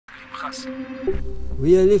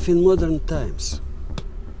We are living in modern times.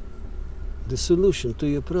 The solution to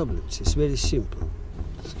your problems is very simple.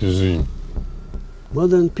 Скажи.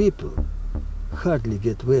 Modern people hardly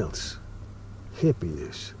get wealth,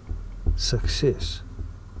 happiness, success,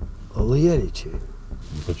 or loyalty.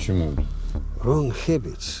 Почему? Wrong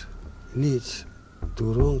habits leads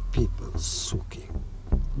to wrong people, суки.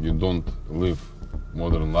 You don't live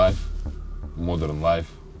modern life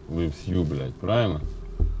lives you, блядь, правильно?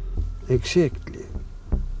 Exactly.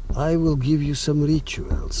 I will give you some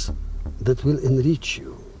rituals that will enrich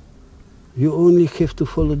you. You only have to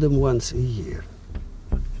follow them once a year.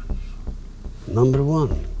 Number 1,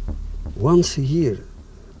 once a year,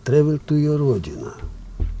 travel to your Rodina.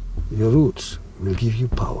 Your roots will give you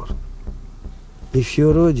power. If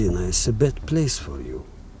your Rodina is a bad place for you,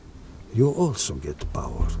 you also get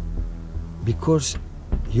power, because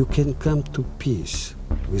you can come to peace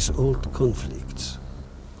with old conflicts.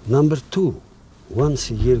 Number 2, once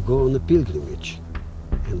a year go on a pilgrimage,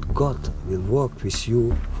 and God will walk with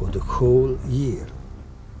you for the whole year.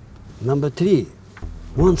 Number 3,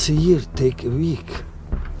 once a year take a week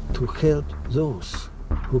to help those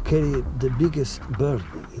who carry the biggest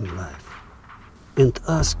burden in life and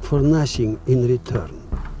ask for nothing in return.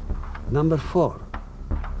 Number 4,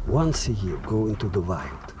 once a year go into the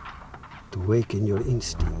wild to awaken your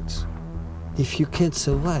instincts. If you can't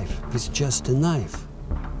survive with just a knife,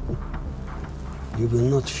 you will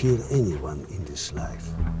not fear anyone in this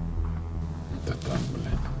life. Это так,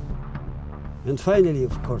 блядь. And finally,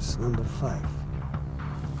 of course, number 5,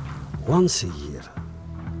 once a year,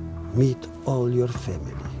 meet all your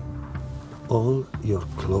family, all your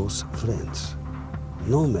close friends,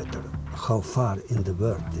 no matter how far in the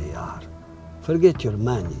world they are. Forget your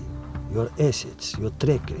money, your assets, your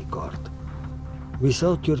track record.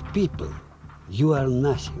 Without your people, you are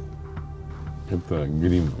nothing. Это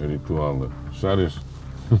грим ритуалы. Шаришь?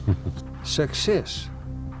 Success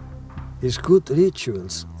is good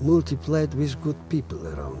rituals multiplied with good people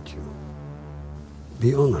around you.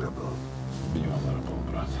 Be honorable. Be honorable,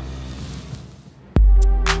 брат.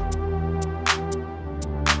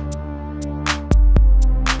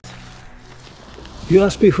 You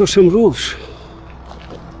ask me for some rules.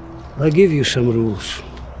 I give you some rules.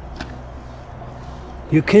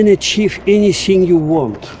 You can achieve anything you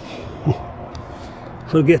want.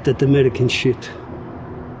 Forget that American shit.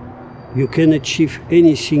 You can achieve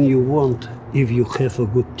anything you want if you have a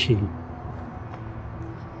good team.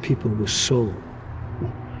 People with soul.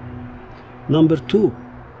 Number 2,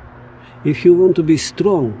 if you want to be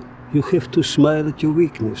strong, you have to smile at your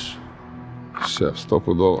weakness. Шеф,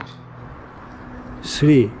 $100.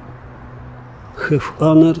 3, have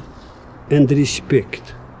honor and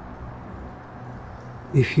respect.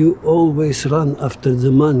 If you always run after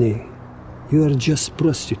the money, you are just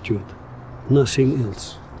prostitute, nothing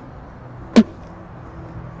else.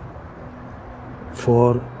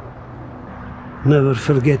 4, never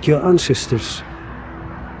forget your ancestors.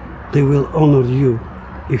 They will honor you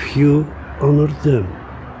if you honor them.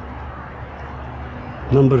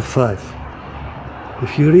 Number 5,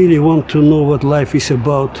 if you really want to know what life is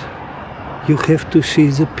about, you have to see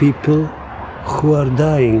the people who are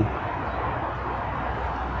dying.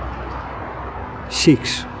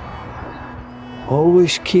 6,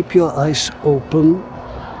 always keep your eyes open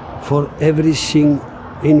for everything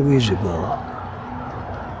invisible.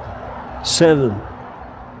 7,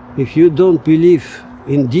 if you don't believe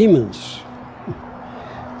in demons,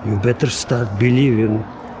 you better start believing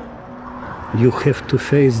you have to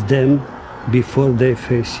face them before they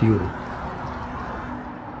face you.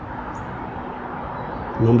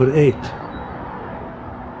 Number 8,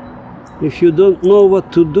 if you don't know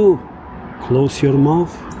what to do, close your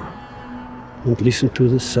mouth and listen to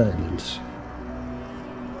the silence.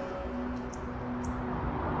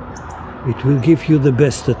 It will give you the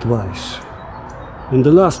best advice. And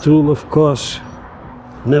the last rule, of course,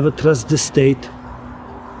 never trust the state,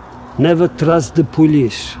 never trust the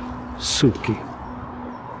police, suki.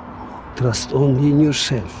 Trust only in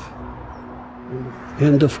yourself.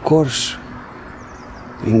 And of course,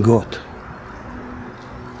 in God.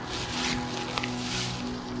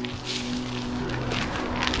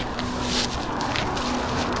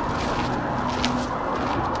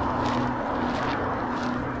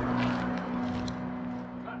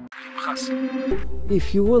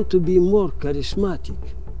 If you want to be more charismatic,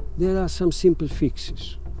 there are some simple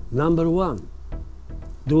fixes. Number 1,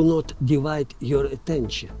 do not divide your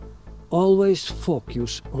attention. Always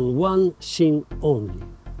focus on one thing only.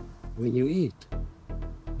 When you eat,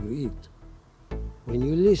 you eat. When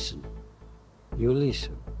you listen, you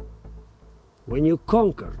listen. When you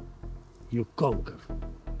conquer, you conquer.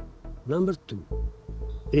 Number 2,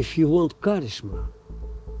 if you want charisma,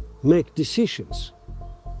 make decisions,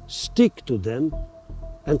 stick to them,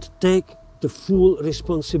 and take the full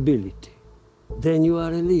responsibility. Then you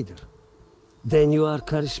are a leader. Then you are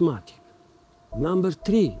charismatic. Number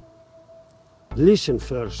 3, listen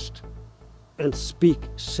first and speak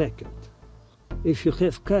second. If you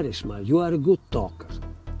have charisma, you are a good talker,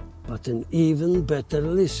 but an even better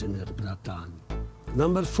listener, bratan.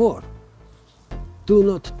 Number 4, do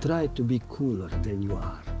not try to be cooler than you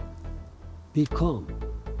are. Be calm,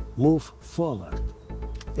 move forward,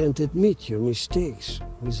 and admit your mistakes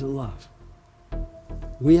with love.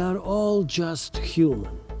 We are all just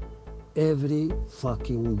human, every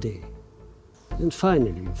fucking day. And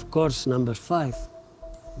finally, of course, number 5,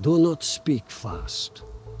 do not speak fast.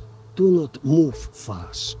 Do not move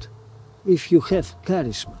fast. If you have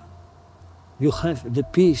charisma, you have the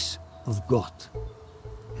peace of God.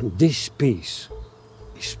 And this peace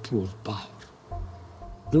is pure power.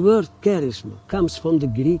 The word charisma comes from the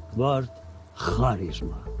Greek word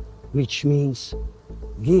charisma, which means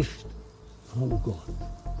gift from God.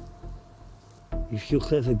 If you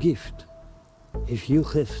have a gift, if you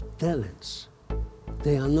have talents,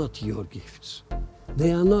 they are not your gifts.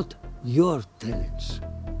 They are not your talents.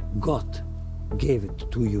 God gave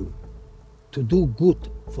it to you to do good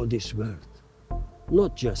for this world,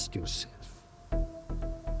 not just yourself.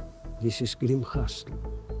 This is Grim Hustle.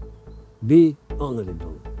 Be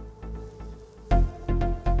honorable.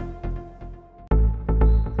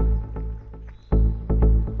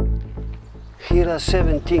 Here are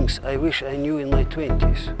 7 things I wish I knew in my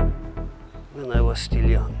 20s, when I was still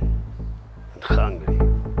young and hungry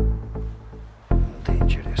and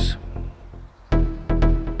dangerous.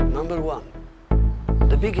 Number 1,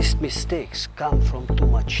 the biggest mistakes come from too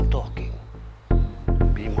much talking.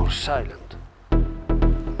 Be more silent.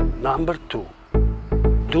 Number 2,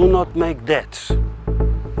 do not make debts,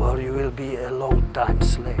 or you will be a long-time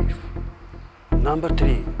slave. Number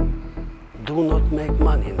 3, do not make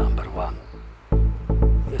money, number 1.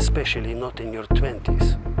 Especially not in your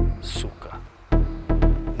 20s, suka.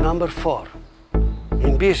 Number 4,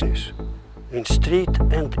 in business, in street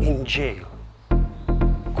and in jail,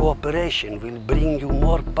 cooperation will bring you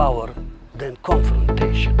more power than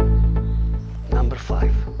confrontation. Number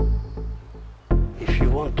 5, if you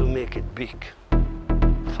want to make it big,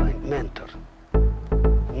 find mentor.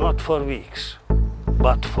 Not for weeks,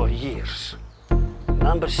 but for years.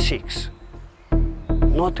 Number 6,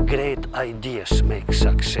 not great ideas make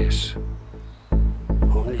success.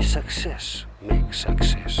 Only success makes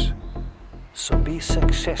success. So be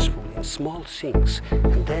successful in small things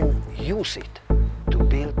and then use it to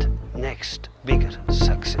build next bigger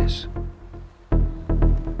success.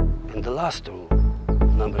 And the last rule,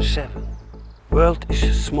 number 7, world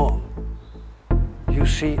is small. You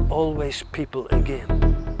see always people again.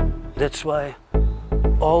 That's why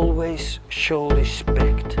always show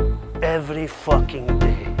respect every fucking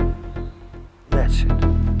day. That's it.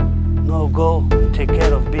 Now go take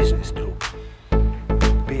care of business, Drew.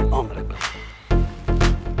 Be honorable.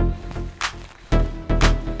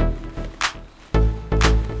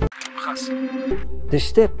 The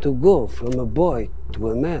step to go from a boy to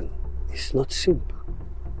a man is not simple.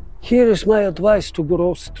 Here is my advice to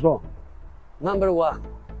grow strong. Number 1,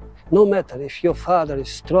 no matter if your father is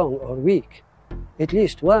strong or weak, at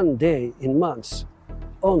least one day in months,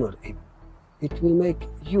 honor him. It will make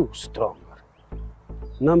you stronger.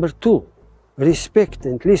 Number 2, respect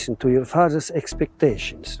and listen to your father's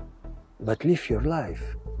expectations, but live your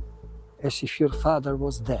life as if your father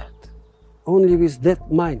was dead. Only with that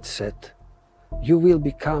mindset, you will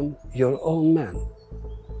become your own man.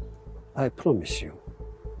 I promise you.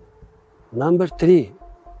 Number 3,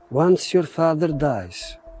 once your father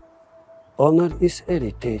dies, honor his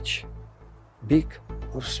heritage, big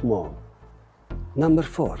or small. Number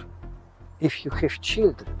 4, if you have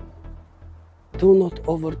children, do not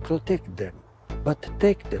overprotect them, but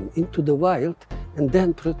take them into the wild and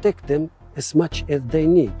then protect them as much as they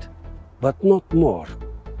need, but not more.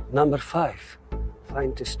 Number 5,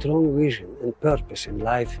 find a strong vision and purpose in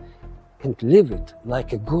life and live it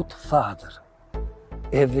like a good father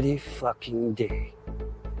every fucking day.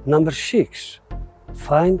 Number 6,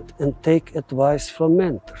 find and take advice from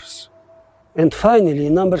mentors. And finally,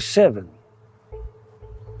 number 7,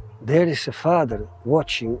 there is a Father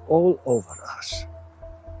watching all over us.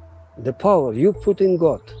 The power you put in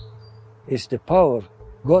God is the power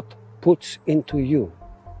God puts into you.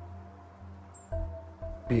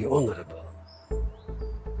 Be honorable.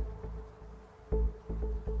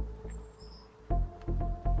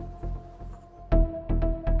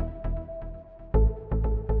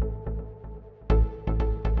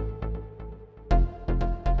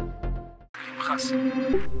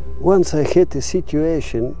 Once I had a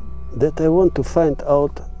situation that I want to find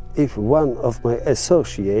out if one of my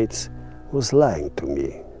associates was lying to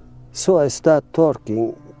me. So I start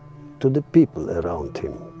talking to the people around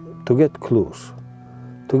him to get clues,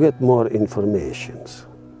 to get more information.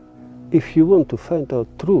 If you want to find out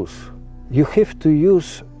truth, you have to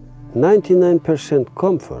use 99%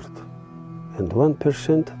 comfort and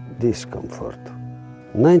 1% discomfort.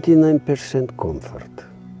 99% comfort.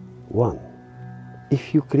 1.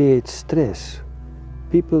 If you create stress,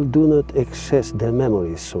 people do not access their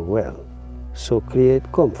memories so well, so create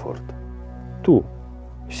comfort. 2.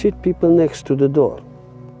 Sit people next to the door,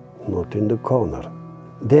 not in the corner.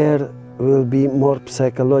 There will be more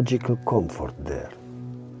psychological comfort there.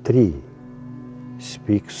 3.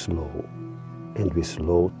 Speak slow and with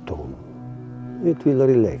low tone. It will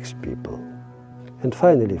relax people. And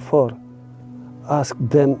finally, 4. Ask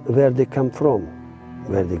them where they come from,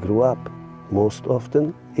 where they grew up. Most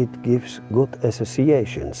often it gives good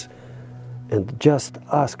associations, and just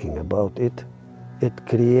asking about it, it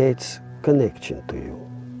creates connection to you.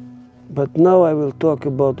 But now I will talk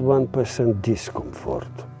about 1%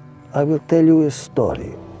 discomfort. I will tell you a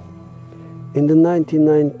story. In the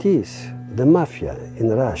 1990s, the Mafia in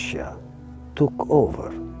Russia took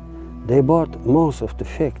over. They bought most of the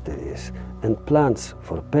factories and plants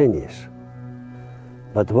for pennies.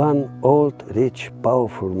 But one old, rich,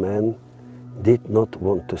 powerful man did not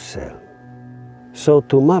want to sell. So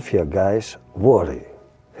two Mafia guys, worried,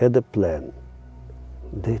 had a plan.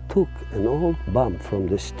 They took an old bum from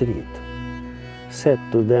the street, said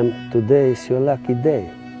to them, "Today is your lucky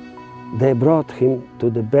day." They brought him to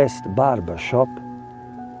the best barber shop,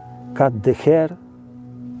 cut the hair,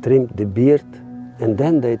 trimmed the beard, and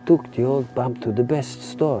then they took the old bum to the best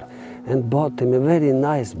store and bought him a very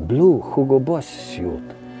nice blue Hugo Boss suit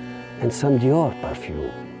and some Dior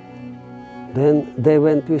perfume. Then they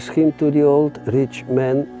went with him to the old rich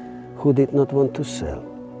man who did not want to sell.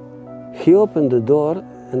 He opened the door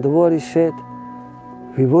and the worry said,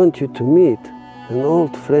 "We want you to meet an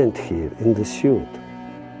old friend here in the suit.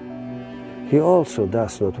 He also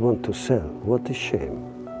does not want to sell. What a shame."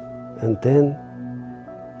 And then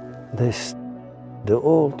they the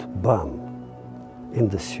old bum in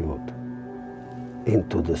the suit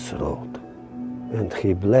into the throat, and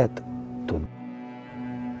he bled to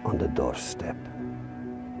on the doorstep.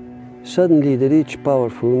 Suddenly the rich,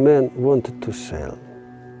 powerful man wanted to sell.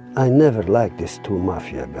 I never liked these two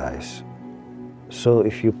Mafia guys. So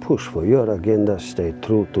if you push for your agenda, stay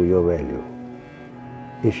true to your value.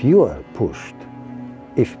 If you are pushed,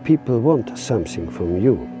 if people want something from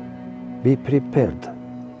you, be prepared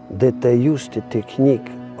that they use the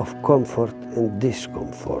technique of comfort and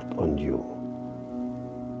discomfort on you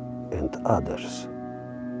and others.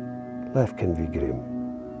 Life can be grim,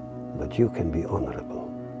 but you can be honorable.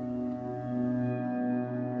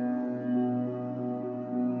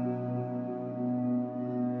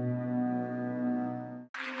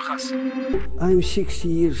 I'm 60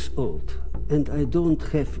 years old and I don't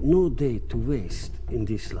have no day to waste in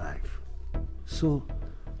this life. So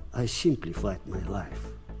I simplified my life.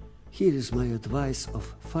 Here is my advice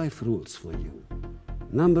of 5 rules for you.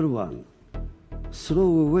 Number 1,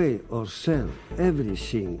 throw away or sell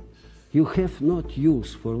everything you have not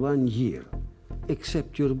used for 1 year,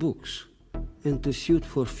 except your books and a suit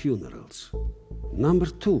for funerals. Number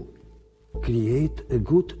 2, create a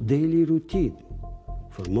good daily routine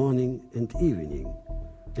for morning and evening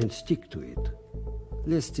and stick to it.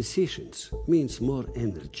 Less decisions means more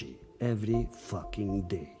energy every fucking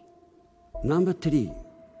day. Number 3,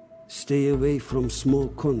 stay away from small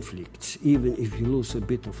conflicts, even if you lose a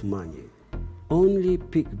bit of money. Only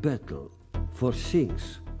pick battle for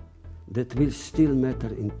things that will still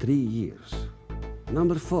matter in 3 years.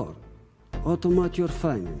 Number 4, automate your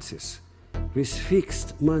finances with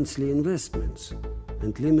fixed monthly investments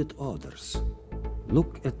and limit orders.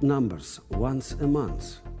 Look at numbers once a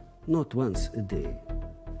month, not once a day.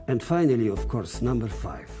 And finally, of course, number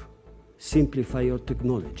 5, simplify your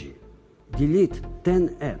technology. Delete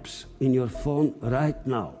 10 apps in your phone right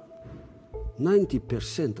now.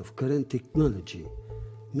 90% of current technology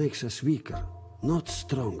makes us weaker, not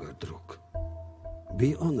stronger, Druk.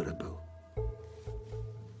 Be honorable.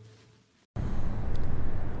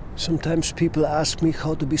 Sometimes people ask me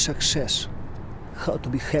how to be success, how to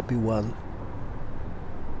be happy one.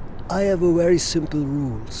 I have a very simple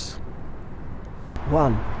rules.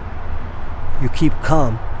 1, you keep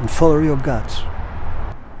calm and follow your guts.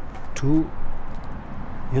 2,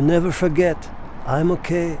 you never forget, I'm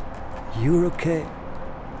okay, you're okay.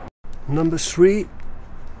 Number 3,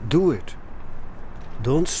 do it.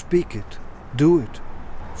 Don't speak it, do it.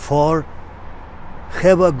 4,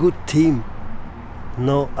 Have a good team.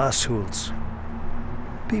 No assholes.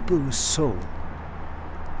 People with soul.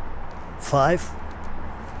 5.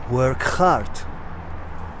 Work hard.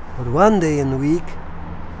 But one day in a week,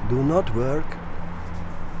 do not work.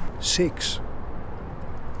 6.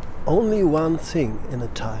 Only one thing in a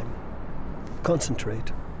time.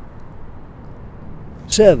 Concentrate.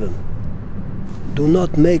 7. Do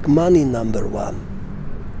not make money number one.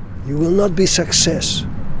 You will not be success.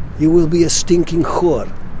 You will be a stinking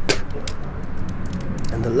whore.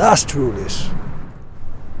 And the last rule is,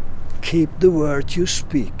 keep the word you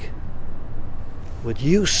speak. What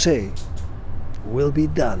you say will be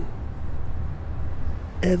done.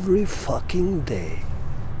 Every fucking day.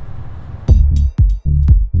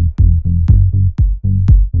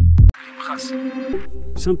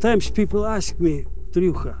 Sometimes people ask me,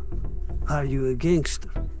 Tryucha, are you a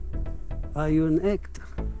gangster? Are you an actor?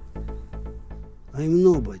 I am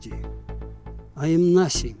nobody. I am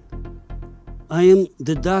nothing. I am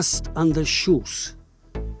the dust under shoes.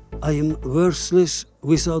 I am worthless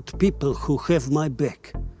without people who have my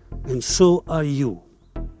back. And so are you.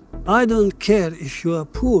 I don't care if you are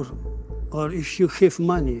poor or if you have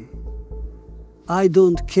money. I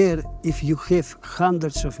don't care if you have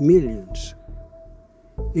hundreds of millions.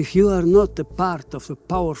 If you are not a part of a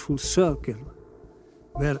powerful circle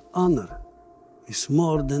where honor is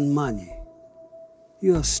more than money,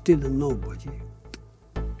 you are still a nobody.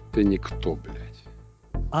 Ты никто, блядь.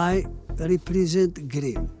 I represent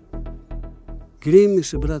Grim. Grim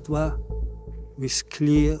is a bratва with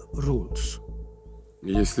clear rules.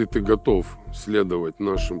 Если ты готов следовать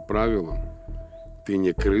нашим правилам, ты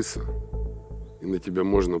не крыса, и на тебя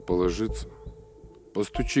можно положиться,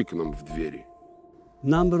 постучи к нам в двери.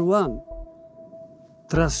 Number 1,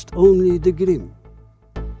 trust only the Grim.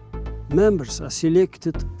 Members are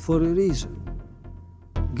selected for a reason.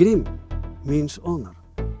 Grim means honor.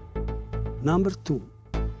 Number 2,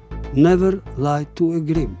 never lie to a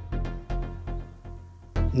Grim.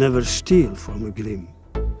 Never steal from a Grim.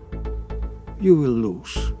 You will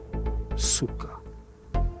lose, suka.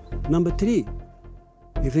 Number 3,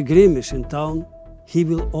 if a Grim is in town, he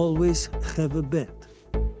will always have a bed.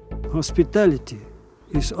 Hospitality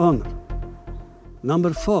is honor.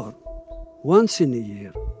 Number 4, once in a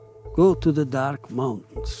year, go to the dark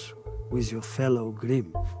mountains with your fellow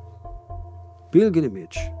Grim.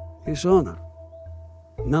 Pilgrimage is honor.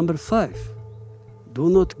 Number 5, do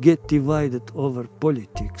not get divided over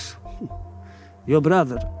politics. Your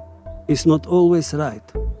brother is not always right,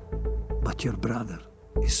 but your brother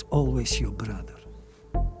is always your brother.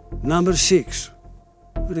 Number 6,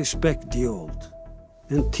 respect the old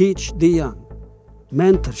and teach the young.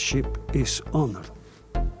 Mentorship is honor.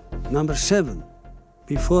 Number 7,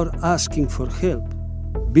 before asking for help,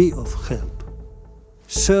 be of help.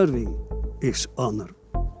 Serving is honor.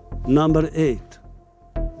 Number 8,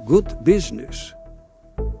 good business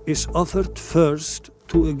is offered first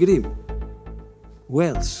to a Grim.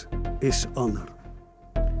 Wealth is honor.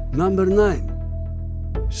 Number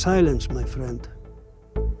 9, silence, my friend.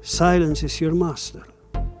 Silence is your master.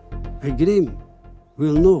 A Grim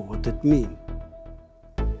will know what it means.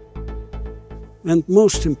 And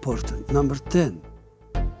most important, number 10,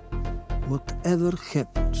 whatever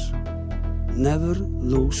happens, never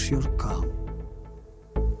lose your calm.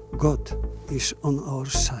 God is on our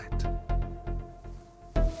side.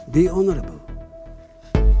 Be honorable.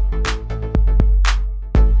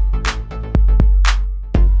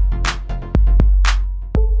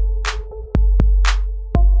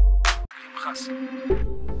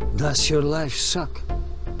 Does your life suck?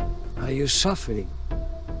 Are you suffering?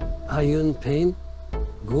 Are you in pain?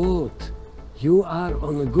 Good. You are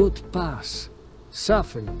on a good path.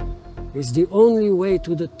 Suffering is the only way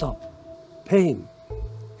to the top. Pain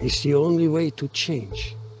is the only way to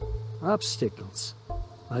change. Obstacles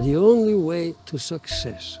are the only way to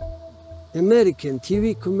success. American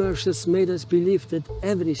TV commercials made us believe that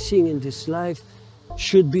everything in this life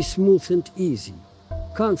should be smooth and easy.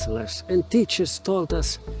 Counselors and teachers told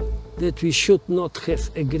us that we should not have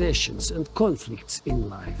aggressions and conflicts in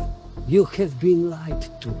life. You have been lied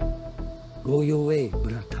to. Go your way,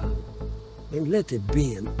 brata, and let it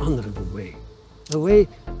be an honorable way, a way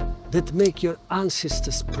that make your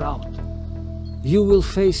ancestors proud. You will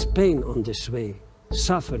face pain on this way,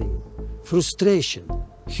 suffering, frustration,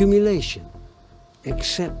 humiliation.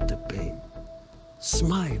 Accept the pain.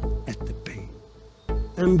 Smile at the pain.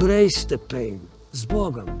 Embrace the pain. S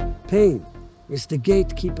Bogom. Pain is the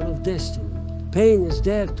gatekeeper of destiny. Pain is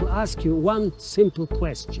there to ask you one simple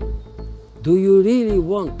question. Do you really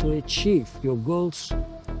want to achieve your goals,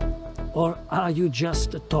 or are you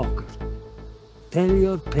just a talker? Tell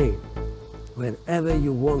your pain, wherever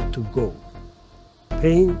you want to go.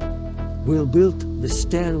 Pain will build the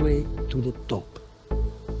stairway to the top.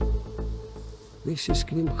 This is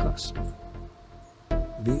Grim Hustle.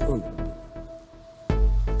 Be honorable.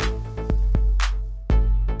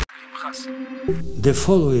 The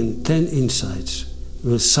following 10 insights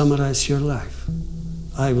will summarize your life.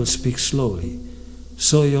 I will speak slowly,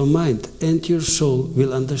 so your mind and your soul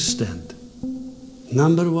will understand.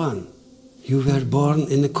 Number 1. You were born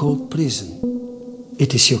in a cold prison.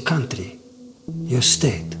 It is your country, your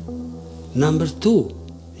state. Number 2.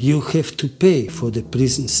 You have to pay for the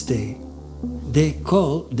prison stay. They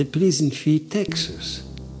call the prison fee taxes.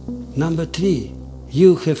 Number 3.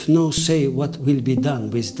 You have no say what will be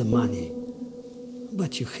done with the money,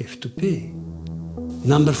 but you have to pay.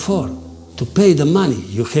 Number 4. To pay the money,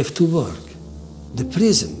 you have to work. The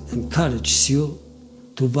prison encourages you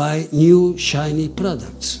to buy new shiny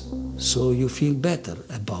products, so you feel better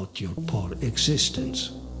about your poor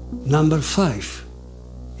existence. Number 5.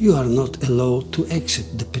 You are not allowed to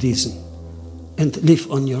exit the prison and live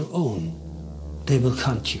on your own. They will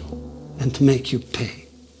hunt you and make you pay.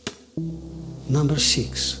 Number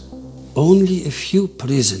 6. Only a few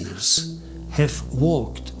prisoners have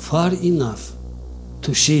walked far enough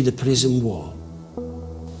to see the prison wall.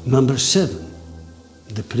 Number 7.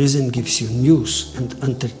 The prison gives you news and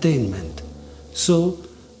entertainment so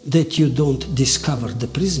that you don't discover the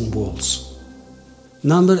prison walls.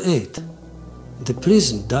 Number 8. The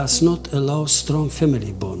prison does not allow strong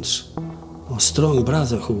family bonds or strong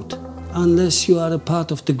brotherhood unless you are a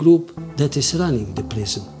part of the group that is running the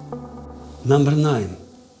prison. Number 9.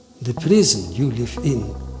 The prison you live in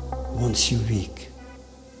wants you weak,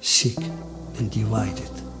 sick and divided,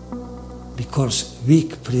 because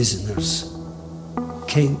weak prisoners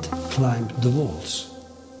can't climb the walls.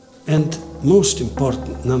 And most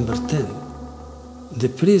important, number 10, the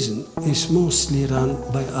prison is mostly run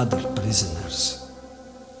by other prisoners.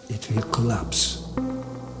 It will collapse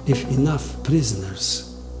if enough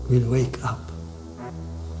prisoners will wake up.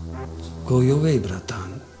 Go your way,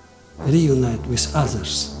 Bratan. Reunite with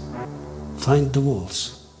others. Find the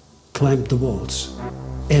walls. Climb the walls.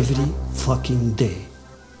 Every fucking day.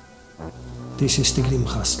 This is the Grim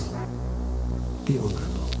Hustle. Be honorable.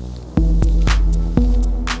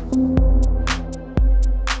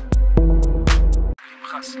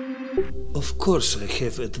 Of course I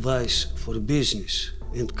have advice for business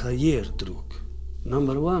and career, Druk.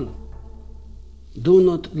 Number 1. Do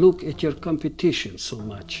not look at your competition so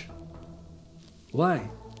much. Why?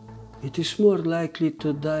 It is more likely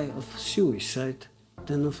to die of suicide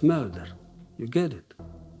than of murder. You get it?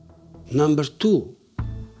 Number 2.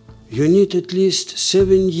 You need at least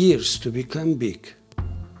 7 years to become big.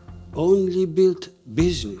 Only build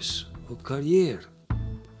business or career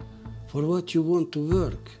for what you want to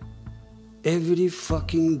work every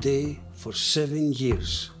fucking day for 7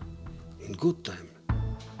 years, in good time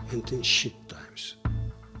and in shit times.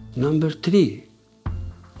 Number 3.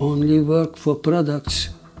 Only work for products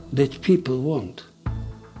that people want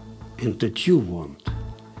and that you want.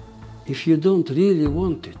 If you don't really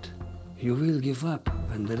want it, you will give up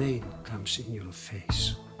when the rain comes in your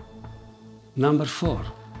face. Number 4.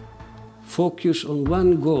 Focus on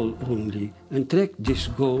one goal only and track this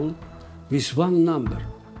goal with one number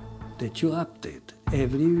that you update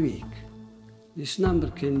every week. This number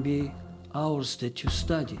can be hours that you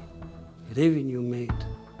study, revenue made,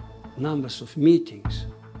 numbers of meetings.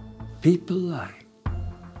 People lie,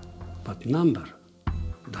 but number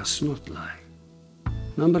does not lie.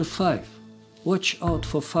 Number 5. Watch out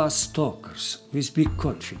for fast talkers with big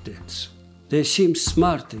confidence. They seem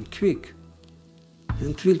smart and quick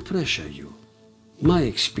and will pressure you. My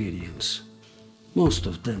experience, most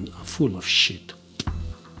of them are full of shit.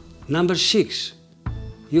 Number 6.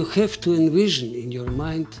 You have to envision in your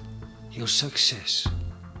mind your success.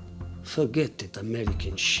 Forget that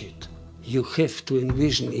American shit. You have to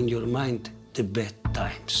envision in your mind the bad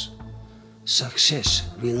times. Success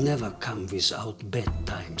will never come without bad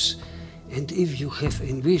times. And if you have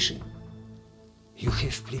envisioned, you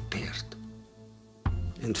have prepared.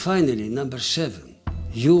 And finally, number 7,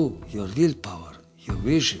 you, your willpower, your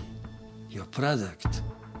vision, your product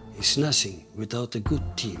is nothing without a good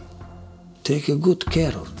team. Take a good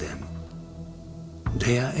care of them.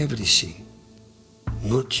 They are everything,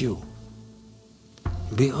 not you.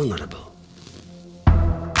 Be honorable.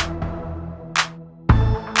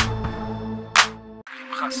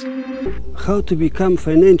 How to become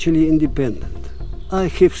financially independent? I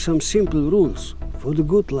have some simple rules for the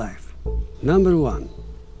good life. Number 1.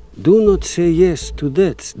 Do not say yes to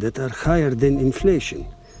debts that are higher than inflation.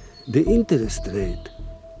 The interest rate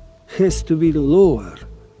has to be lower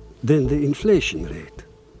than the inflation rate.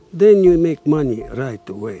 Then you make money right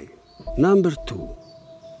away. Number 2,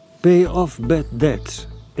 pay off bad debts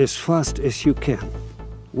as fast as you can.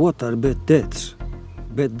 What are bad debts?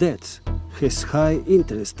 Bad debts has high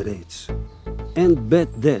interest rates. And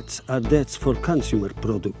bad debts are debts for consumer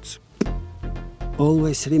products.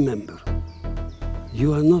 Always remember,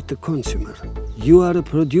 you are not a consumer. You are a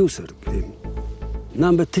producer, Grim.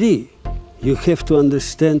 Number 3, you have to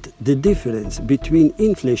understand the difference between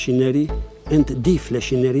inflationary and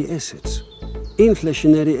deflationary assets.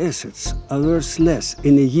 Inflationary assets are worth less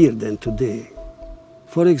in a year than today.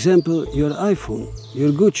 For example, your iPhone,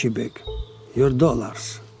 your Gucci bag, your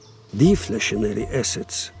dollars. Deflationary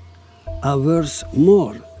assets are worth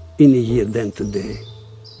more in a year than today.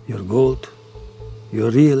 Your gold, your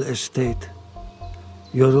real estate,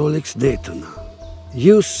 your Rolex Daytona.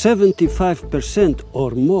 Use 75%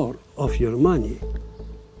 or more of your money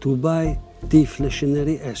to buy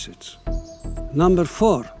deflationary assets. Number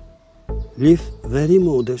 4, live very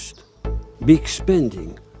modest. Big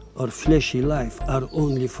spending or flashy life are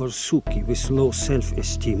only for Suki with low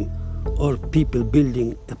self-esteem or people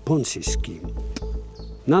building a Ponzi scheme.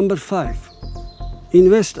 Number 5,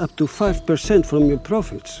 invest up to 5% from your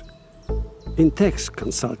profits in tax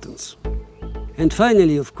consultants. And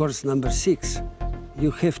finally, of course, number 6,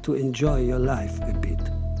 you have to enjoy your life a bit,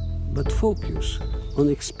 but focus on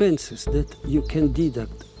expenses that you can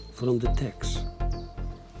deduct from the tax,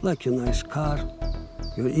 like your nice car,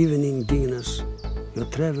 your evening dinners, your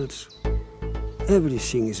travels.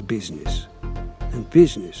 Everything is business, and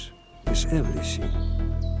business is everything.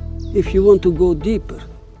 If you want to go deeper,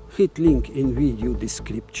 hit link in video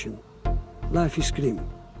description. Life is grim.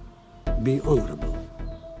 Be honorable.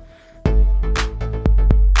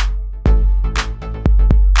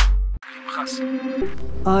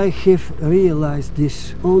 I have realized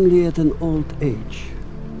this only at an old age.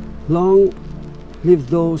 Long live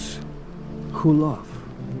those who love.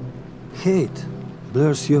 Hate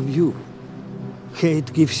blurs your view.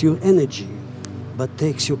 Hate gives you energy, but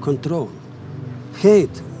takes your control.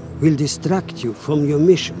 Hate will distract you from your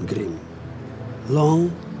mission, Grim.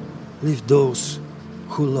 Long live those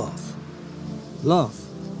who love. Love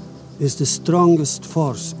is the strongest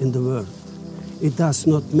force in the world. It does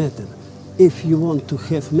not matter if you want to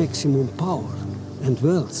have maximum power and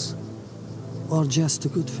wealth, or just a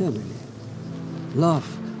good family. Love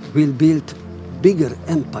will build bigger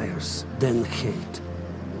empires than hate.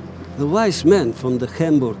 The wise man from the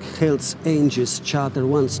Hamburg Hells Angels Charter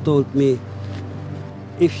once told me,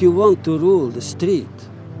 if you want to rule the street,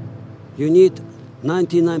 you need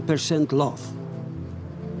 99% love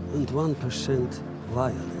and 1%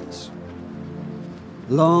 violence.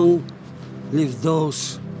 Long live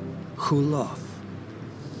those who love.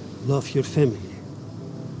 Love your family,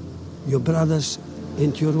 your brothers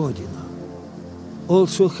and your Rodina.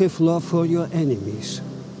 Also have love for your enemies.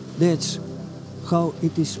 That's how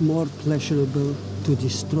it is more pleasurable to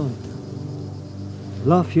destroy them.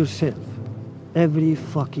 Love yourself every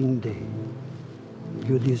fucking day.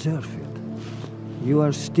 You deserve it. You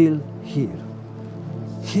are still here.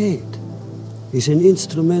 Hate is an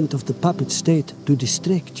instrument of the puppet state to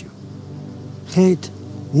distract you. Hate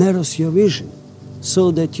narrows your vision so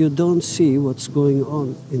that you don't see what's going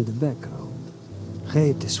on in the background.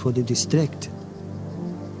 Hate is for the distracted,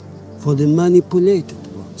 for the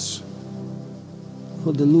manipulated ones,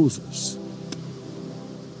 for the losers.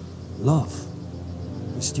 Love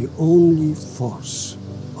is the only force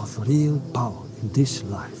of real power in this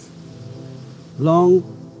life. Long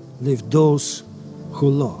live those who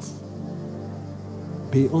love.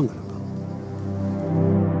 Be honorable.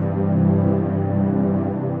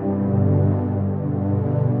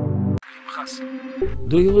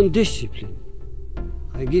 Do you want discipline?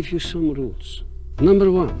 I give you some rules.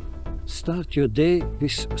 Number 1, start your day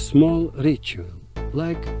with a small ritual,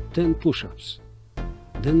 like 10 push-ups.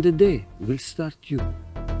 Then the day will start you.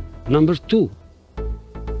 Number 2,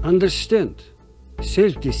 understand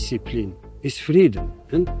self-discipline is freedom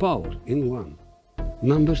and power in one.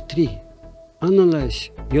 Number 3, analyze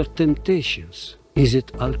your temptations. Is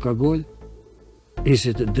it alcohol? Is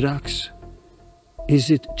it drugs?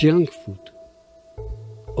 Is it junk food?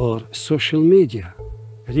 Or social media?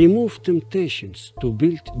 Remove temptations to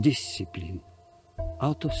build discipline.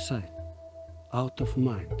 Out of sight, out of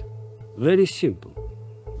mind. Very simple.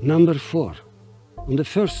 Number 4, on the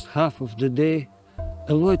first half of the day,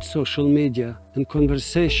 avoid social media and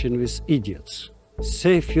conversation with idiots.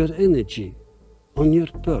 Save your energy on your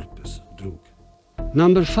purpose, Drug.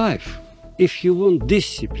 Number 5, if you want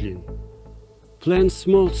discipline, plan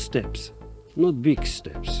small steps, not big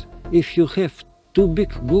steps. If you have too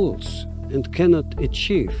big goals and cannot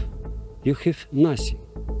achieve you have nothing,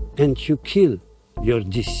 and you kill your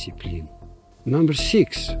discipline. Number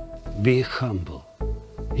 6, be humble.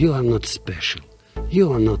 You are not special.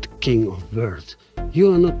 You are not king of world.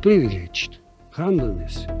 You are not privileged.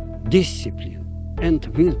 Humbleness, discipline, and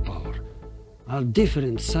willpower are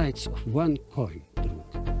different sides of one coin,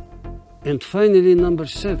 Druk. And finally, number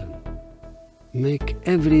 7, make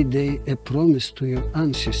every day a promise to your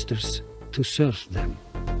ancestors to serve them.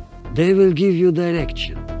 They will give you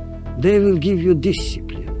direction. They will give you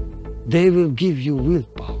discipline. They will give you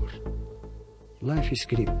willpower. Life is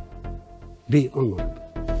grim. Be honorable.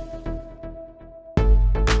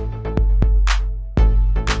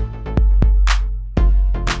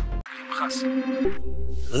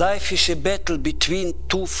 Life is a battle between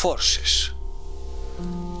two forces: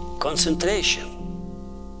 concentration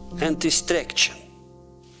and distraction.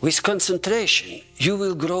 With concentration, you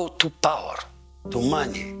will grow to power, to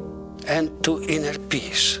money, and to inner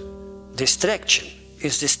peace. Distraction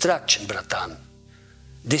is destruction, bratan.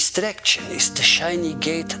 Distraction is the shiny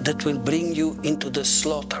gate that will bring you into the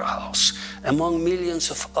slaughterhouse among millions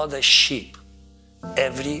of other sheep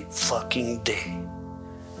every fucking day.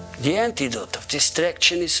 The antidote of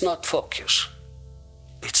distraction is not focus,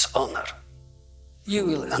 it's honor. You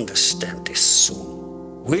will understand this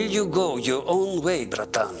soon. Will you go your own way,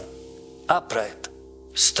 bratan? Upright,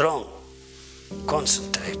 strong,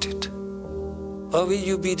 concentrated. Or will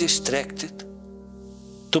you be distracted?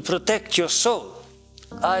 To protect your soul,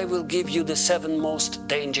 I will give you the 7 most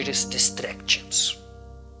dangerous distractions.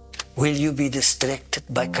 Will you be distracted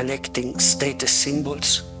by collecting status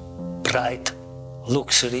symbols, pride,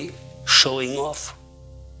 luxury, showing off?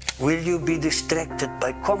 Will you be distracted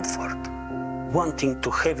by comfort, wanting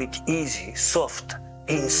to have it easy, soft,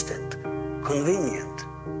 instant, convenient?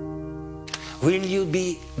 Will you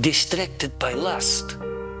be distracted by lust,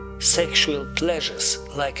 sexual pleasures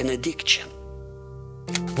like an addiction?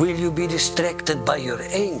 Will you be distracted by your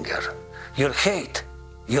anger, your hate,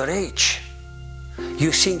 your rage?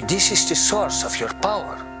 You think this is the source of your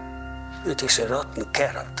power? It is a rotten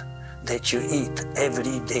carrot that you eat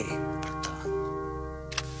every day.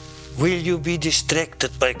 Will you be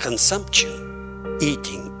distracted by consumption,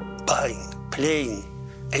 eating, buying, playing,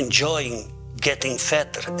 enjoying, getting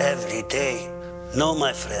fatter every day? No,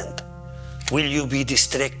 my friend. Will you be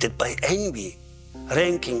distracted by envy,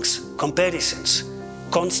 rankings, comparisons,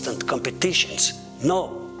 constant competitions?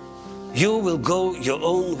 No. You will go your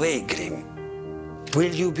own way, Grim.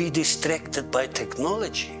 Will you be distracted by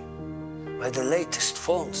technology, by the latest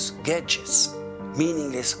phones, gadgets,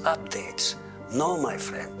 meaningless updates? No, my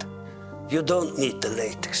friend. You don't need the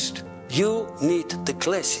latest. You need the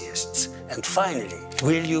classiest. And finally,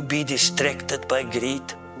 will you be distracted by greed?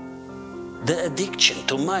 The addiction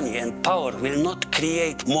to money and power will not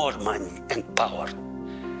create more money and power.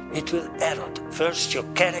 It will erode first your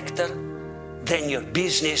character, then your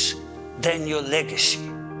business, then your legacy.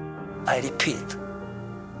 I repeat,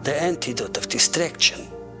 the antidote of distraction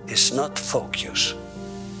is not focus,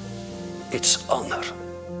 it's honor.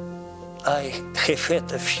 I have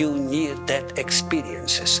had a few near-death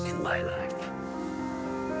experiences in my life.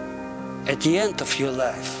 At the end of your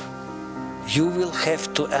life, you will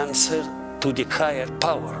have to answer to the higher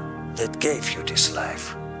power that gave you this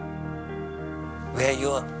life. Were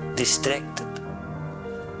you distracted?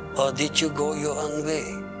 Or did you go your own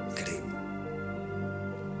way, Grim?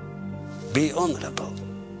 Be honorable.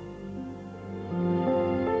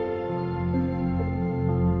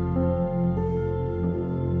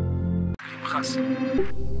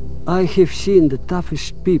 I have seen the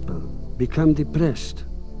toughest people become depressed,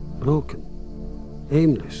 broken,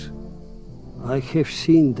 aimless. I have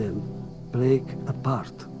seen them break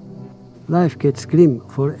apart. Life gets grim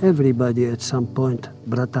for everybody at some point,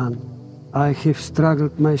 bratan. I have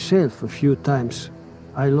struggled myself a few times.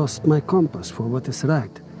 I lost my compass for what is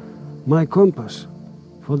right. My compass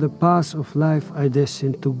for the path of life I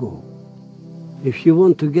destined to go. If you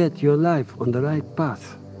want to get your life on the right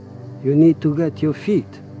path, you need to get your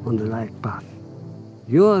feet on the right path.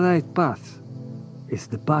 Your right path is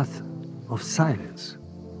the path of silence,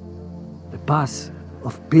 the path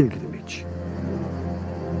of pilgrimage.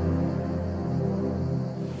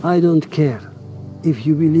 I don't care if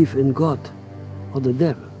you believe in God or the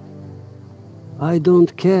devil. I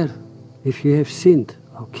don't care if you have sinned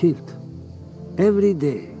or killed. Every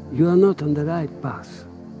day you are not on the right path.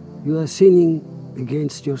 You are sinning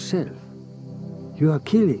against yourself. You are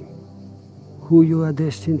killing who you are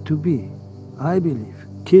destined to be. I believe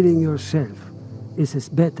killing yourself is as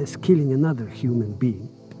bad as killing another human being.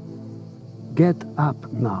 Get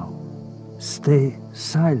up now, stay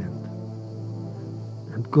silent,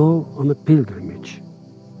 and go on a pilgrimage.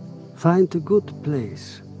 Find a good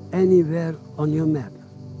place anywhere on your map.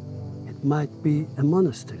 It might be a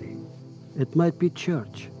monastery, it might be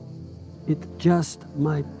church, it just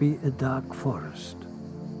might be a dark forest.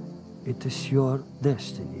 It is your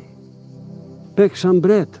destiny. Pick some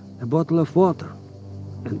bread, a bottle of water,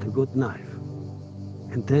 and a good knife.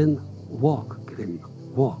 And then walk, Grim,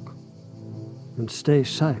 walk. And stay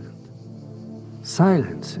silent.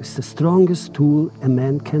 Silence is the strongest tool a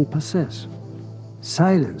man can possess.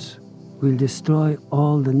 Silence will destroy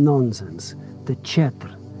all the nonsense, the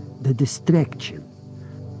chatter, the distraction.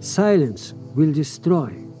 Silence will destroy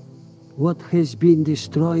what has been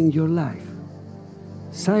destroying your life.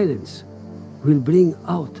 Silence will bring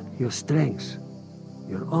out your strengths,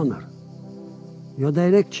 your honor, your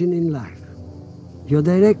direction in life, your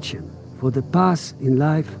direction for the path in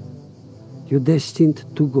life you're destined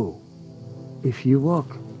to go. If you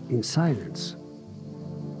walk in silence,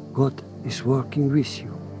 God is working with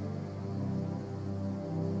you.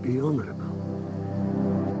 Be honorable.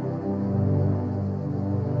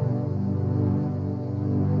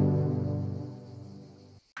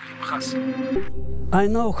 I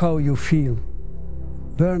know how you feel.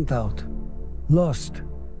 Burned out, lost,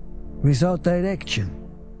 without direction,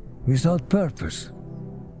 without purpose.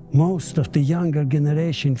 Most of the younger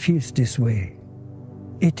generation feels this way.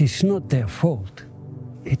 It is not their fault.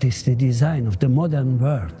 It is the design of the modern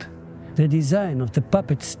world, the design of the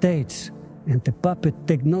puppet states and the puppet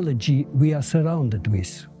technology we are surrounded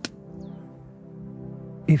with.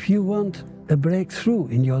 If you want a breakthrough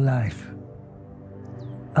in your life,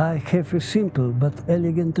 I have a simple but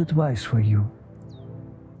elegant advice for you.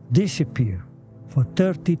 Disappear for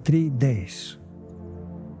 33 days.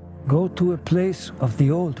 Go to a place of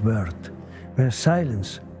the old world where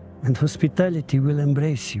silence and hospitality will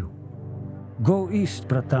embrace you. Go east,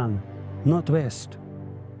 bratan, not west.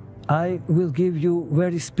 I will give you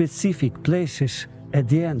very specific places at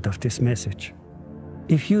the end of this message.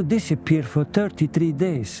 If you disappear for 33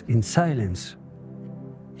 days in silence,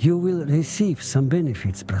 you will receive some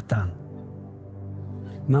benefits, bratan.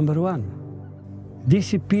 Number 1,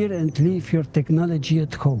 disappear and leave your technology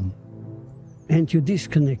at home, and you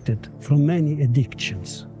disconnected from many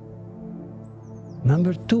addictions.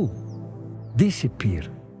 Number 2, disappear,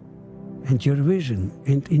 and your vision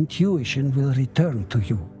and intuition will return to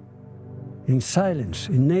you. In silence,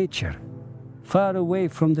 in nature, far away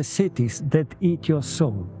from the cities that eat your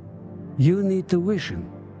soul. You need a vision.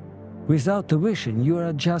 Without a vision, you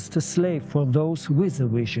are just a slave for those with a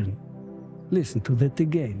vision. Listen to that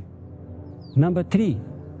again. Number 3,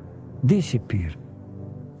 disappear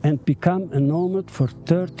and become a nomad for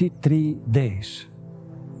 33 days.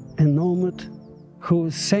 A nomad who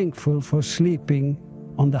is thankful for sleeping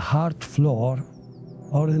on the hard floor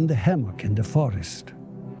or in the hammock in the forest.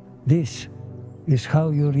 This is how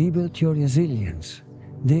you rebuild your resilience.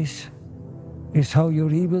 This is how you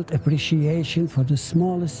rebuild appreciation for the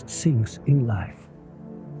smallest things in life.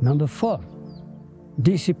 Number 4,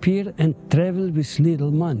 disappear and travel with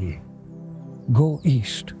little money. Go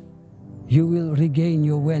east. You will regain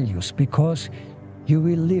your values because you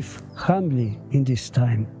will live humbly in this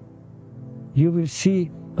time. You will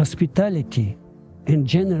see hospitality and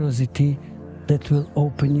generosity that will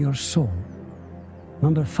open your soul.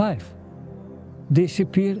 Number 5,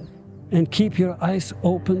 disappear and keep your eyes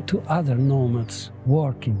open to other nomads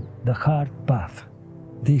walking the hard path.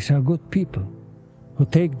 These are good people who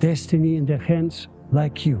take destiny in their hands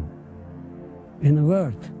like you. In a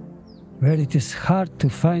world where it is hard to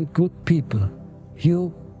find good people,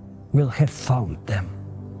 you will have found them.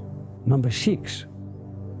 Number 6,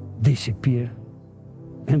 disappear,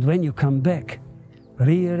 and when you come back,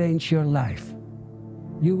 rearrange your life.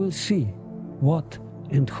 You will see what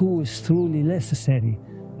and who is truly necessary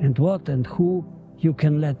and what and who you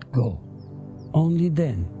can let go. Only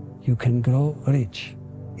then you can grow rich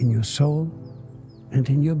in your soul and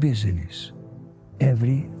in your business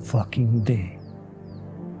every fucking day.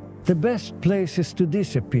 The best places to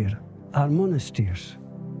disappear are monasteries.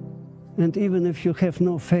 And even if you have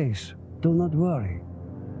no faith, do not worry.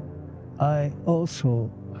 I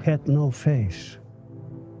also had no faith,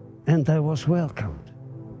 and I was welcomed.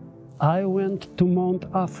 I went to Mount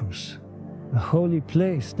Athos, a holy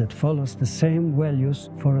place that follows the same values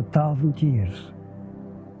for 1,000 years.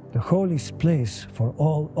 The holiest place for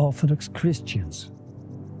all Orthodox Christians.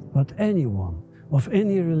 But anyone of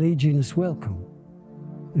any religion is welcome,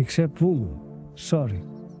 except women. Sorry,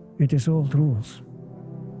 it is old rules.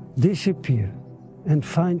 Disappear and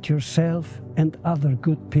find yourself and other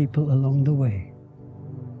good people along the way.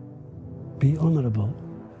 Be honorable.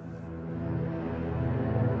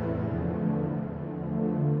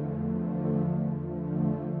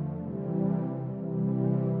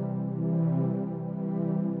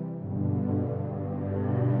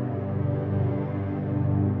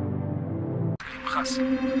 us.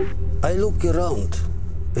 I look around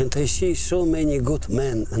and I see so many good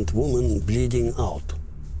men and women bleeding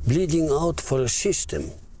out for a system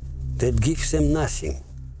that gives them nothing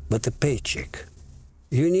but a paycheck.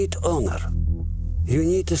 You need honor, you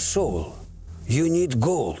need a soul, you need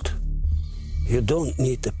gold. You don't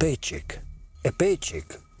need a paycheck. A paycheck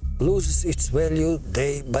loses its value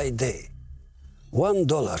day by day.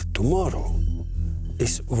 $1 tomorrow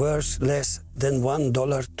is worth less than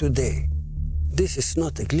 $1 today. This is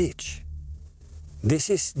not a glitch. This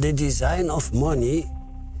is the design of money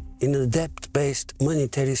in a debt-based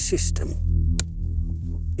monetary system.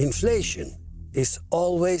 Inflation is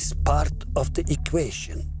always part of the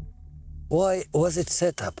equation. Why was it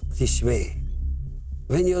set up this way?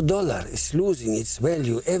 When your dollar is losing its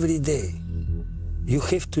value every day, you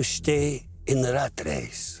have to stay in a rat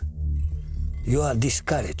race. You are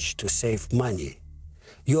discouraged to save money.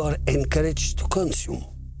 You are encouraged to consume.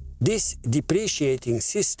 This depreciating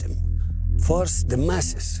system forces the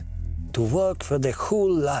masses to work for their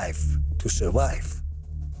whole life to survive.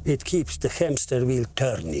 It keeps the hamster wheel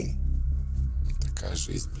turning. Такая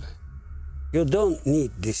жизнь, блядь. You don't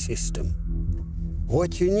need this system.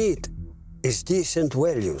 What you need is decent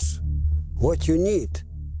values. What you need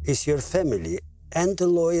is your family and a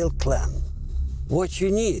loyal clan. What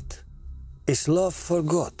you need is love for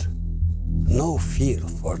God, no fear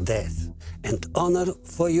for death, and honor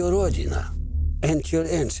for your Rodina and your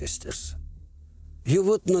ancestors. You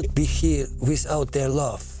would not be here without their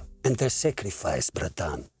love and their sacrifice,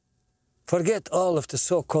 bratan. Forget all of the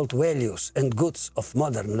so-called values and goods of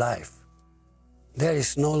modern life. There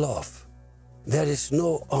is no love. There is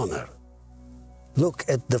no honor. Look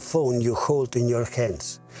at the phone you hold in your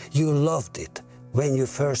hands. You loved it when you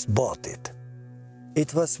first bought it.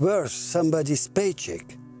 It was worth somebody's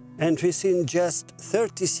paycheck, and within just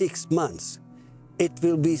 36 months, it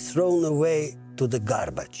will be thrown away to the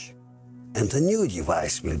garbage, and a new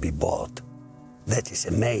device will be bought. That is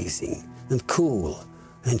amazing and cool,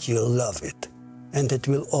 and you'll love it. And it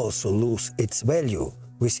will also lose its value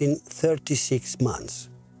within 36 months.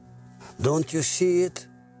 Don't you see it?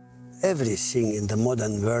 Everything in the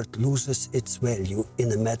modern world loses its value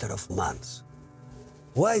in a matter of months.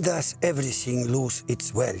 Why does everything lose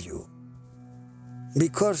its value?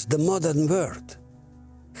 Because the modern world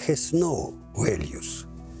has no values.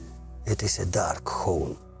 It is a dark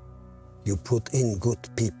hole. You put in good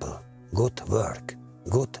people, good work,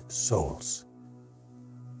 good souls.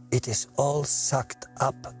 It is all sucked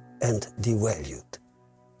up and devalued.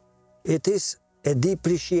 It is a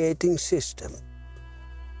depreciating system.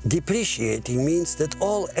 Depreciating means that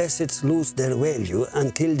all assets lose their value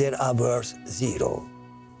until they are worth zero.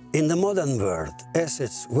 In the modern world,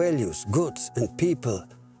 assets, values, goods, and people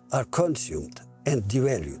are consumed and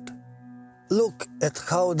devalued. Look at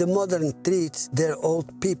how the modern treats their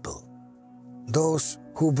old people, those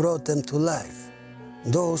who brought them to life,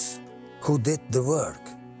 those who did the work.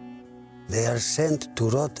 They are sent to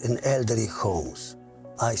rot in elderly homes,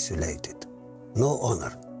 isolated. No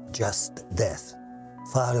honor, just death.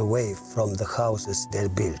 Far away from the houses they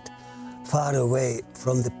built, far away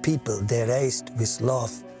from the people they raised with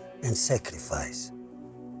love and sacrifice.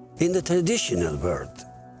 In the traditional world,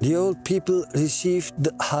 the old people received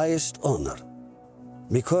the highest honor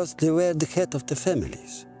because they were the head of the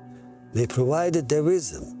families. They provided their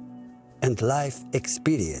wisdom and life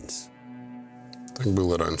experience. Так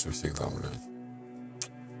было раньше всегда, блядь.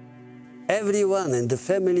 Everyone in the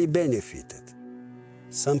family benefited.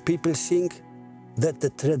 Some people think that the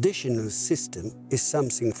traditional system is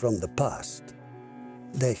something from the past.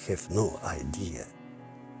 They have no idea.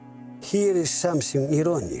 Here is something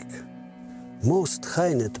ironic. Most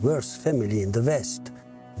high net worth families in the West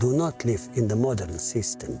do not live in the modern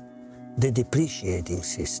system, the depreciating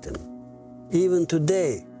system. Even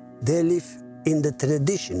today, they live in the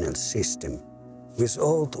traditional system with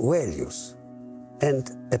old values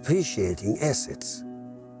and appreciating assets.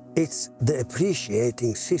 It's the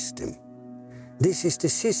appreciating system. This is the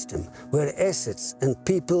system where assets and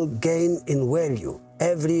people gain in value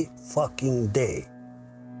every fucking day.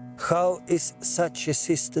 How is such a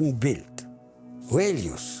system built?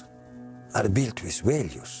 Values are built with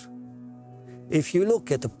values. If you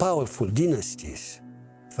look at the powerful dynasties,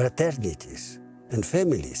 fraternities, and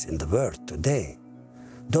families in the world today,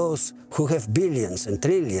 those who have billions and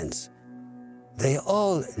trillions, they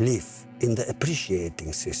all live in the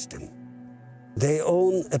appreciating system. They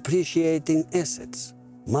own appreciating assets,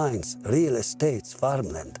 mines, real estates,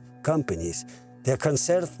 farmland, companies. They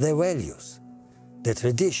conserve their values, their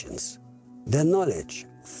traditions, their knowledge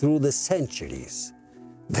through the centuries.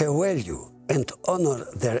 They value and honor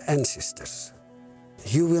their ancestors.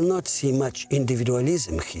 You will not see much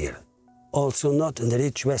individualism here, also not in the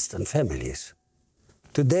rich Western families.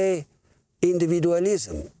 Today,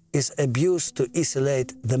 individualism is abused to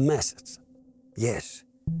isolate the masses. Yes,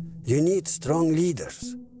 you need strong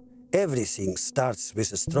leaders. Everything starts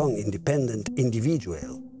with a strong, independent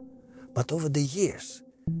individual. But over the years,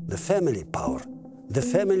 the family power, the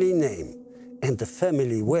family name, and the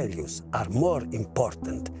family values are more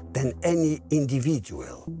important than any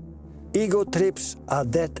individual. Ego trips are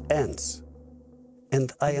dead ends.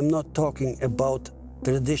 And I am not talking about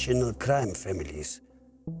traditional crime families,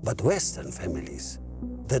 but Western families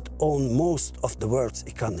that own most of the world's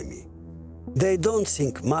economy. They don't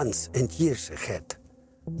think months and years ahead,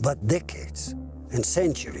 but decades and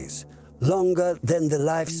centuries longer than the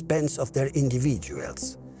lifespans of their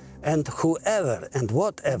individuals. And whoever and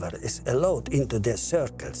whatever is allowed into their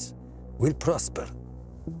circles will prosper.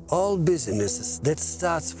 All businesses that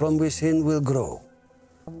starts from within will grow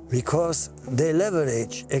because they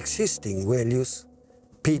leverage existing values,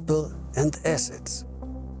 people, and assets.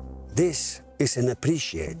 This is an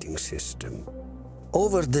appreciating system.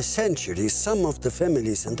 Over the centuries, some of the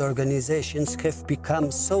families and organizations have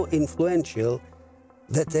become so influential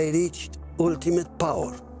that they reached ultimate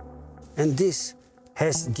power. And this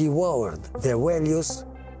has devoured their values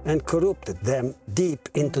and corrupted them deep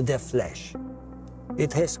into their flesh.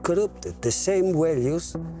 It has corrupted the same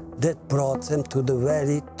values that brought them to the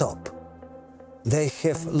very top. They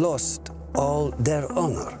have lost all their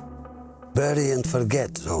honor. Bury and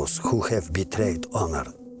forget those who have betrayed honor.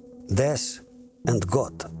 Death and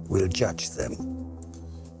God will judge them.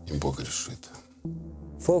 И Бог решит.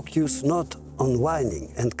 Focus not on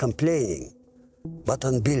whining and complaining, but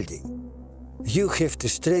on building. You have the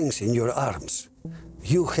strength in your arms.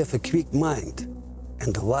 You have a quick mind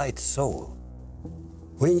and a wide soul.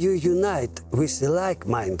 When you unite with the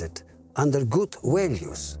like-minded under good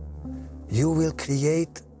values, you will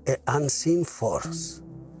create an unseen force.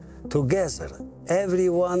 Together,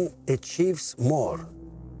 everyone achieves more,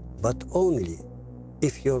 but only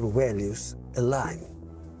if your values align.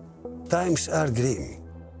 Times are grim,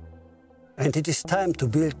 and it is time to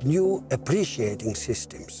build new appreciating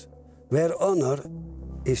systems where honor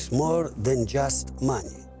is more than just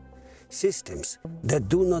money. Systems that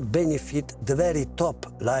do not benefit the very top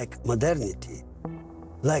like modernity,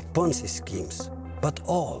 like Ponzi schemes, but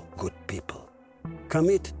all good people.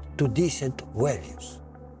 Commit to decent values.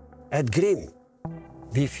 At Grimm,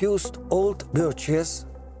 we fused old virtues,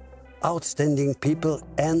 outstanding people,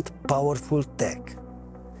 and powerful tech.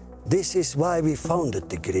 This is why we founded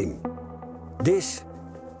the Grimm. This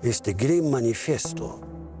is the Grimm Manifesto.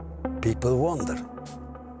 People wonder,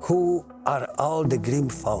 who are all the Grimm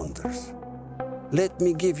founders? Let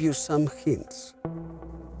me give you some hints.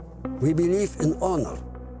 We believe in honor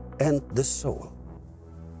and the soul.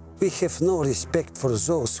 We have no respect for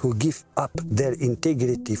those who give up their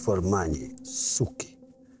integrity for money, suki.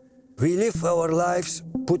 We live our lives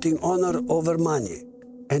putting honor over money,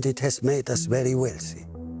 and it has made us very wealthy.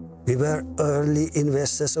 We were early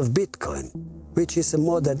investors of Bitcoin, which is a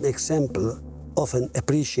modern example of an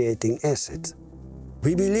appreciating asset.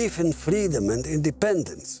 We believe in freedom and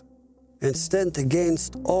independence and stand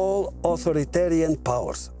against all authoritarian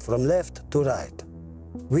powers from left to right.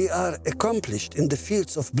 We are accomplished in the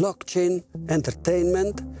fields of blockchain,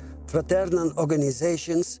 entertainment, fraternal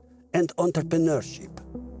organizations, and entrepreneurship.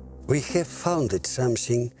 We have founded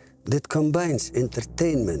something that combines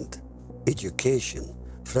entertainment, education,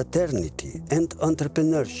 fraternity, and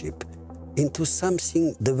entrepreneurship into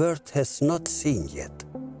something the world has not seen yet.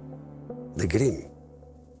 The Grimm.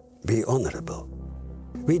 Be honorable.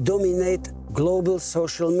 We dominate global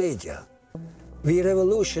social media. We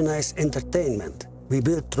revolutionize entertainment. We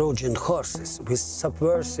build Trojan horses with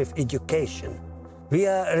subversive education. We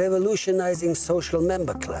are revolutionizing social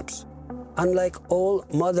member clubs. Unlike all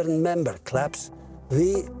modern member clubs,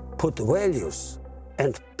 we put values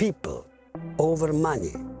and people over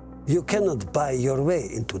money. You cannot buy your way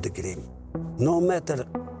into the Grimm, no matter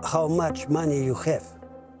how much money you have.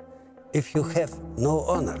 If you have no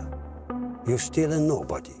honor, you're still a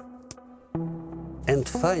nobody. And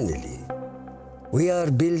finally, we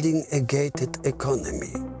are building a gated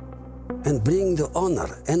economy and bring the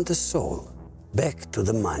honor and the soul back to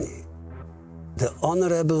the money. The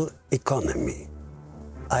honorable economy.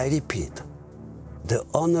 I repeat, the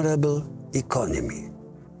honorable economy.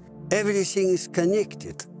 Everything is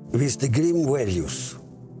connected with the Grimm values,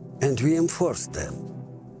 and we enforce them.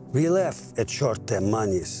 We laugh at short-term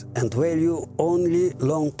monies and value only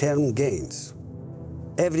long-term gains.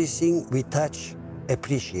 Everything we touch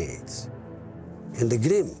appreciates. In the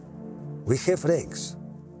Grimm, we have ranks.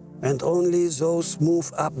 And only those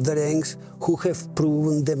move up the ranks who have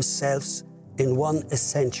proven themselves in one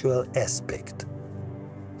essential aspect.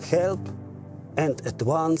 Help and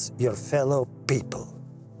advance your fellow people.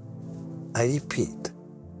 I repeat,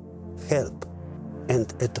 help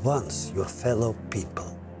and advance your fellow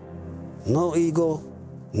people. No ego,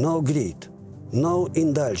 no greed, no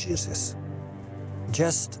indulgences.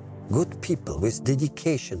 Just good people with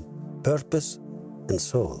dedication, purpose, and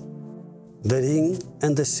soul. The ring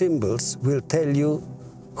and the symbols will tell you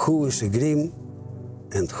who is grim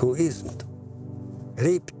and who isn't.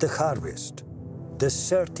 Reap the harvest. The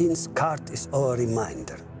 13th card is our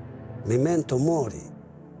reminder. Memento mori,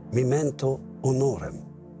 memento honorem.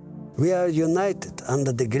 We are united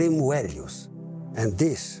under the grim values, and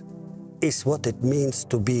this is what it means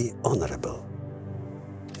to be honorable.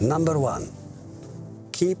 Number 1,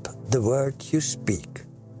 keep the word you speak.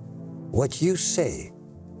 What you say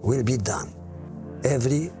will be done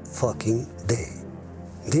every fucking day.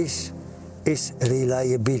 This is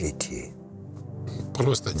reliability.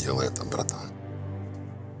 Просто делай это, братан.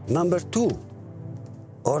 Number 2,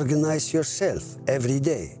 organize yourself every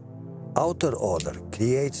day. Outer order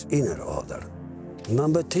creates inner order.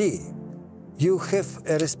 Number 3, you have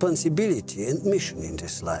a responsibility and mission in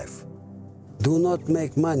this life. Do not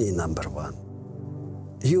make money number 1.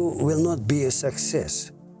 You will not be a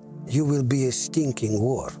success. You will be a stinking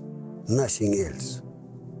war, nothing else.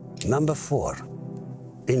 Number 4,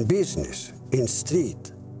 in business, in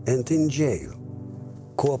street, and in jail,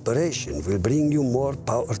 cooperation will bring you more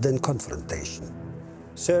power than confrontation.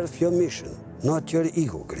 Serve your mission, not your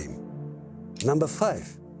ego grim. Number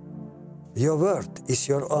 5, your word is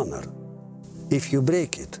your honor. If you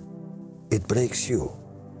break it, it breaks you.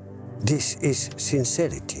 This is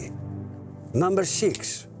sincerity. Number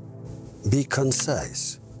 6, be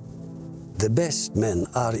concise. The best men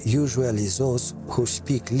are usually those who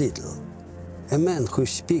speak little. A man who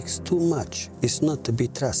speaks too much is not to be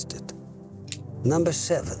trusted. Number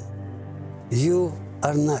 7, you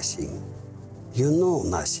are nothing. You know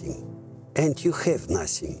nothing, and you have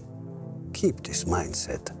nothing. Keep this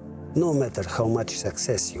mindset. No matter how much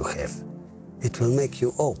success you have, it will make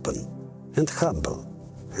you open and humble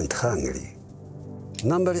and hungry.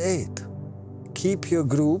 Number 8, keep your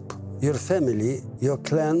group, your family, your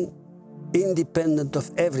clan independent of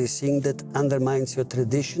everything that undermines your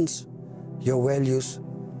traditions, your values,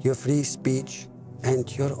 your free speech,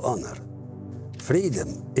 and your honor.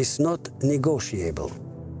 Freedom is not negotiable.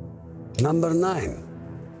 Number 9,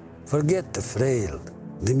 forget the frail,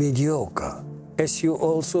 the mediocre, as you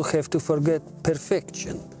also have to forget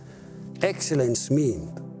perfection. Excellence means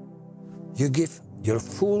you give your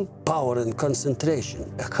full power and concentration,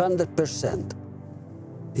 100%.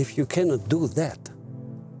 If you cannot do that,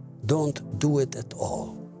 don't do it at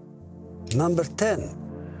all. Number 10,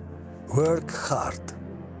 work hard.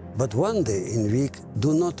 But one day in week,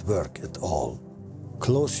 do not work at all.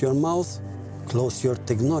 Close your mouth, close your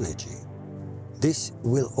technology. This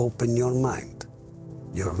will open your mind,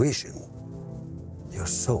 your vision, your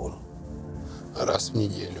soul. Раз в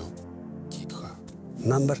неделю. Тихо.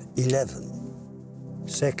 Number 11,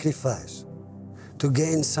 sacrifice. To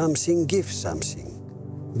gain something, give something.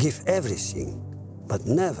 Give everything, but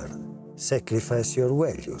never sacrifice your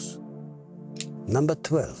values. Number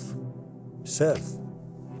 12, serve.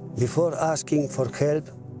 Before asking for help,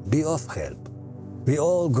 be of help. We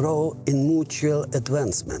all grow in mutual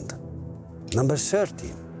advancement. Number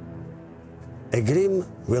 13, a grim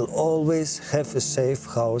will always have a safe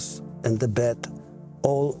house and a bed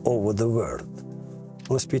all over the world.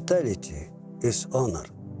 Hospitality is honor.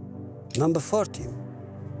 Number 14,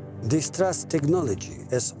 distrust technology,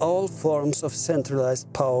 as all forms of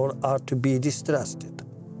centralized power are to be distrusted.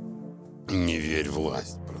 Не верь в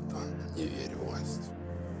власть, братан. Не верь в власть.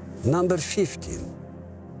 Number 15,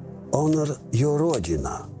 honor your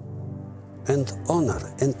Rodina, and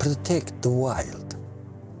honor and protect the wild,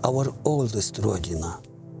 our oldest Rodina.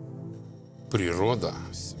 Природа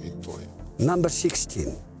святой. Number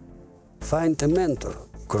 16, find a mentor,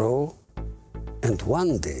 grow, and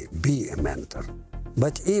one day be a mentor.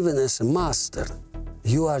 But even as a master,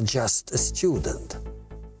 you are just a student.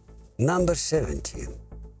 Number 17,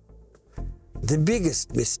 the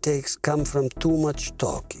biggest mistakes come from too much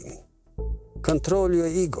talking. Control your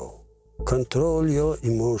ego, control your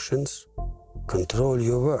emotions, control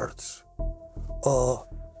your words, or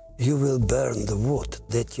you will burn the wood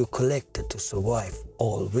that you collected to survive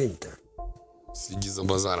all winter. Следи за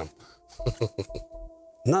базаром.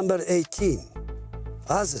 Number 18,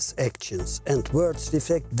 others' actions and words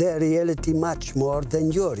reflect their reality much more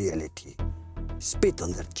than your reality. Spit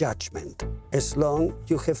on their judgment, as long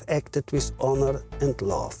you have acted with honor and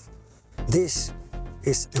love. This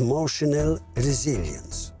is emotional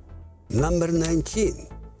resilience. Number 19,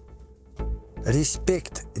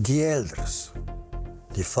 respect the elders,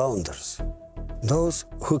 the founders, those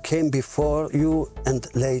who came before you and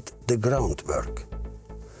laid the groundwork.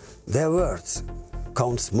 Their words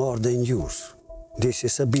counts more than yours. This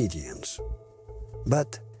is obedience.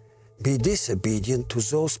 But be disobedient to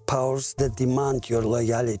those powers that demand your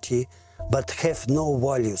loyalty but have no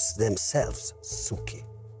values themselves, Suki.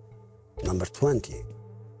 Number 20.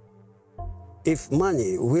 If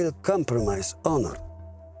money will compromise honor,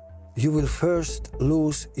 you will first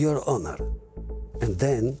lose your honor and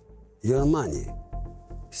then your money.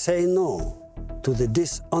 Say no to the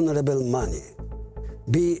dishonorable money.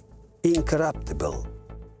 Be incorruptible.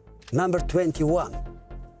 Number 21.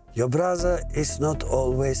 Your brother is not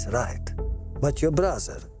always right, but your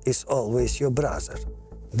brother is always your brother.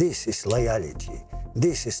 This is loyalty.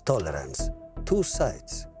 This is tolerance. Two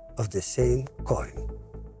sides of the same coin.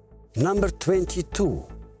 Number 22.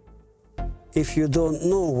 If you don't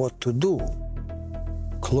know what to do,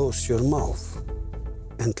 close your mouth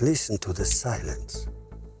and listen to the silence.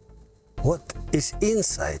 What is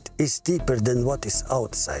inside is deeper than what is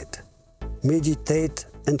outside. Meditate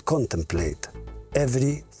and contemplate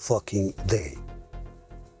every fucking day.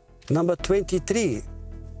 Number 23.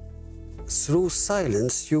 Through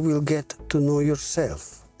silence, you will get to know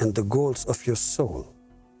yourself and the goals of your soul.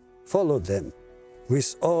 Follow them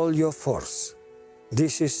with all your force.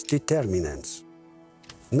 This is determinants.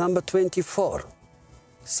 Number 24.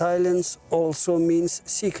 Silence also means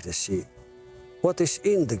secrecy. What is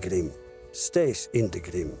in the grim stays in the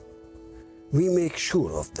grim. We make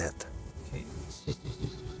sure of that.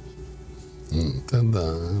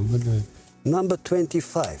 Number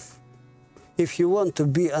 25. If you want to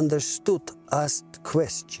be understood, ask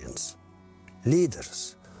questions.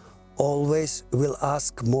 Leaders always will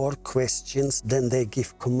ask more questions than they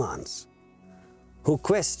give commands. Who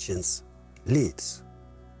questions leads.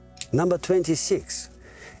 Number 26.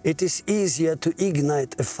 It is easier to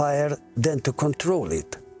ignite a fire than to control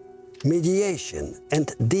it. Mediation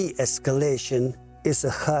and de-escalation is a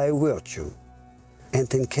high virtue.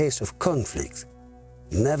 And in case of conflict,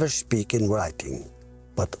 never speak in writing,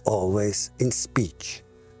 but always in speech.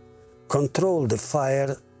 Control the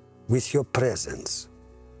fire with your presence.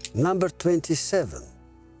 Number 27.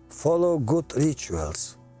 Follow good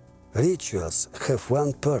rituals. Rituals have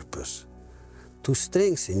one purpose: to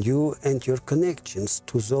strengthen you and your connections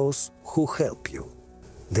to those who help you.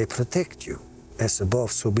 They protect you, as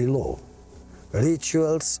above so below.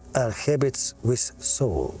 Rituals are habits with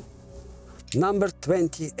soul. Number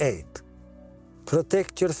 28.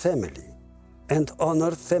 Protect your family and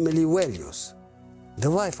honor family values.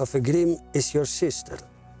 The wife of a Grimm is your sister.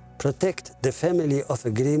 Protect the family of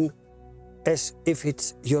a Grimm as if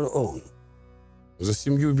it's your own. За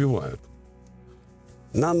семью убивают.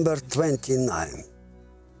 Number 29.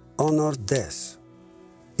 Honor death.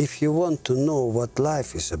 If you want to know what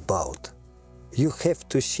life is about, you have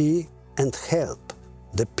to see and help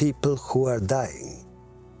the people who are dying.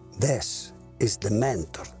 Death is the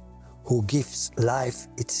mentor who gives life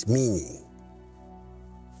its meaning.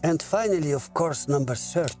 And finally, of course, number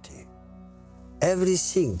 30.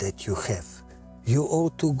 Everything that you have, you owe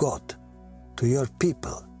to God, to your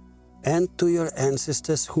people, and to your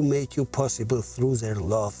ancestors who made you possible through their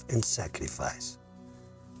love and sacrifice.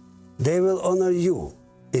 They will honor you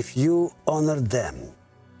if you honor them.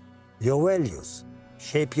 Your values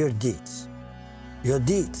shape your deeds. Your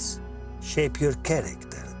deeds shape your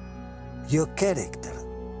character. Your character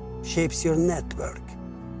shapes your network.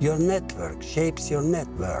 Your network shapes your net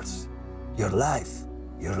worth. Your life,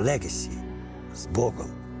 your legacy. С Богом.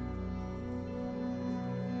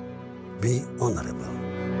 Be honorable.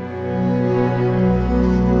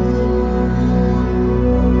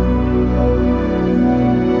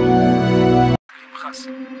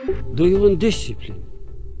 Do you want discipline?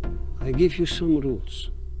 I give you some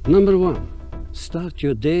rules. Number 1, start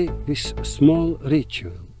your day with a small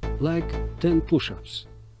ritual, like 10 push-ups.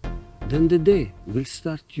 Then the day will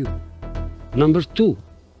start you. Number 2,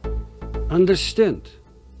 understand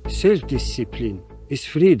self-discipline is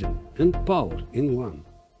freedom and power in one.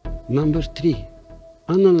 Number 3,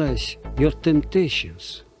 analyze your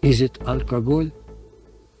temptations. Is it alcohol?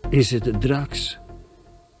 Is it drugs?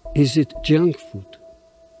 Is it junk food?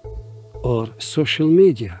 Or social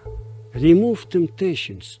media? Remove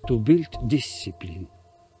temptations to build discipline.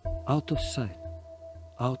 Out of sight,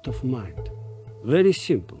 out of mind. Very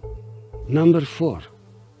simple. Number 4,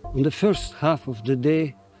 on the first half of the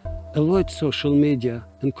day, avoid social media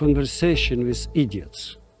and conversation with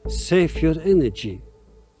idiots. Save your energy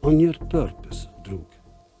on your purpose, drug.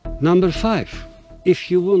 Number 5,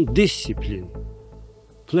 if you want discipline,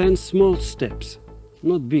 plan small steps,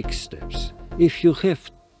 not big steps. If you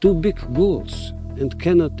have too big goals and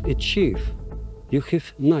cannot achieve, you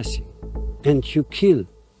have nothing, and you kill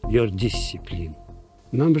your discipline.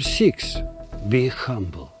 Number 6, be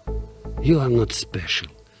humble. You are not special.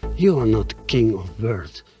 You are not king of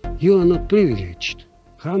world. You are not privileged.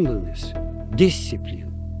 Humbleness,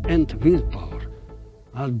 discipline, and willpower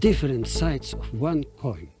are different sides of one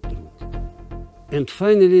coin. And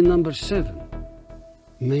finally, number 7,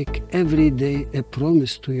 make every day a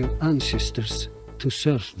promise to your ancestors to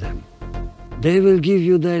serve them. They will give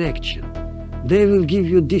you direction. They will give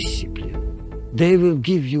you discipline. They will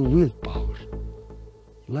give you willpower.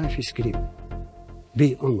 Life is grim.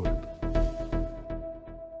 Be honorable.